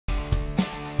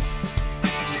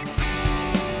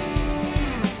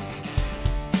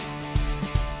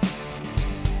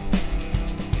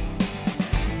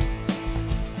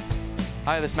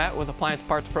Hi, this is Matt with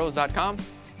AppliancePartsPros.com.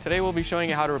 Today we'll be showing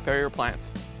you how to repair your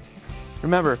appliance.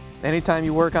 Remember, anytime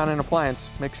you work on an appliance,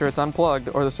 make sure it's unplugged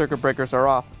or the circuit breakers are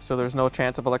off so there's no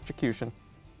chance of electrocution.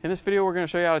 In this video we're going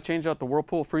to show you how to change out the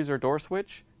Whirlpool freezer door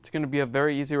switch. It's going to be a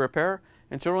very easy repair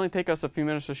and should only take us a few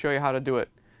minutes to show you how to do it.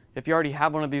 If you already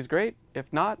have one of these, great.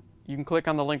 If not, you can click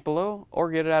on the link below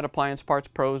or get it at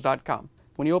AppliancePartsPros.com.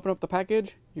 When you open up the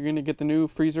package, you're going to get the new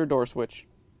freezer door switch.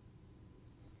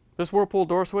 This Whirlpool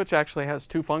door switch actually has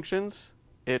two functions.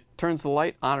 It turns the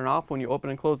light on and off when you open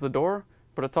and close the door,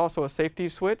 but it's also a safety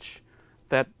switch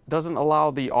that doesn't allow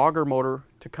the auger motor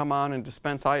to come on and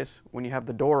dispense ice when you have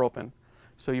the door open.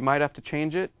 So you might have to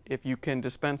change it if you can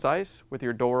dispense ice with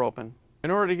your door open. In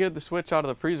order to get the switch out of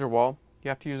the freezer wall, you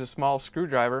have to use a small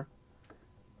screwdriver,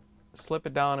 slip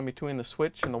it down in between the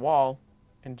switch and the wall,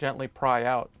 and gently pry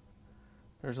out.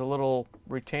 There's a little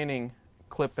retaining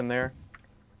clip in there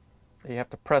that you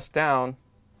have to press down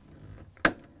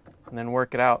and then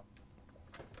work it out.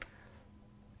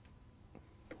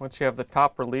 Once you have the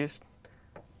top released,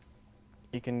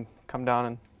 you can come down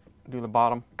and do the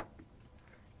bottom.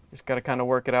 Just got to kind of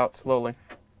work it out slowly.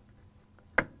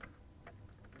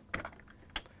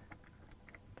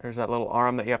 There's that little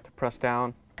arm that you have to press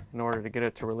down in order to get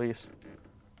it to release.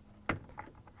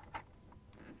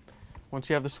 Once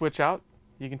you have the switch out,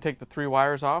 you can take the 3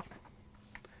 wires off.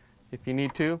 If you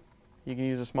need to, you can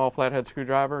use a small flathead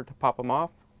screwdriver to pop them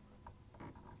off.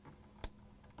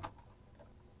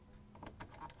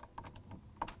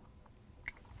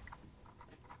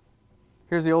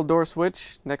 Here's the old door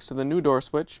switch next to the new door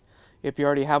switch. If you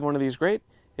already have one of these, great.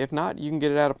 If not, you can get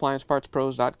it at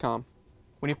AppliancePartsPros.com.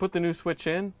 When you put the new switch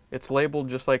in, it's labeled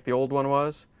just like the old one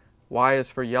was. Y is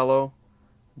for yellow,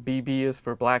 BB is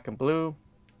for black and blue,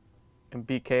 and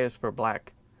BK is for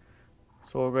black.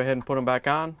 So we'll go ahead and put them back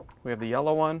on. We have the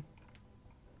yellow one,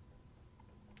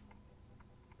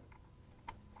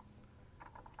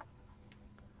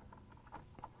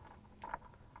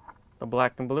 the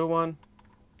black and blue one,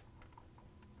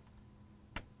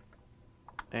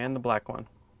 and the black one.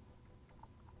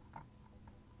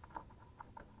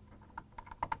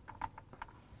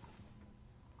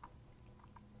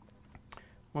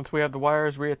 Once we have the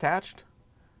wires reattached,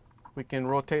 we can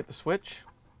rotate the switch.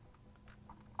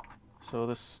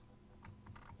 So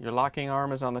your locking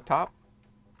arm is on the top.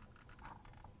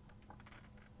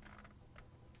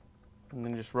 And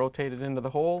then just rotate it into the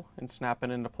hole and snap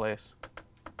it into place.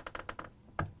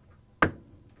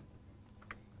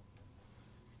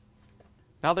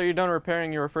 Now that you're done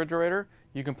repairing your refrigerator,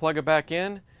 you can plug it back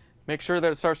in, make sure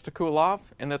that it starts to cool off,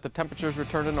 and that the temperatures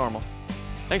return to normal.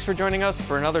 Thanks for joining us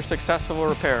for another successful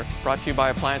repair brought to you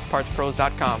by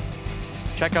AppliancePartsPros.com.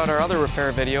 Check out our other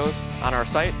repair videos on our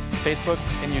site, Facebook,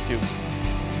 and YouTube.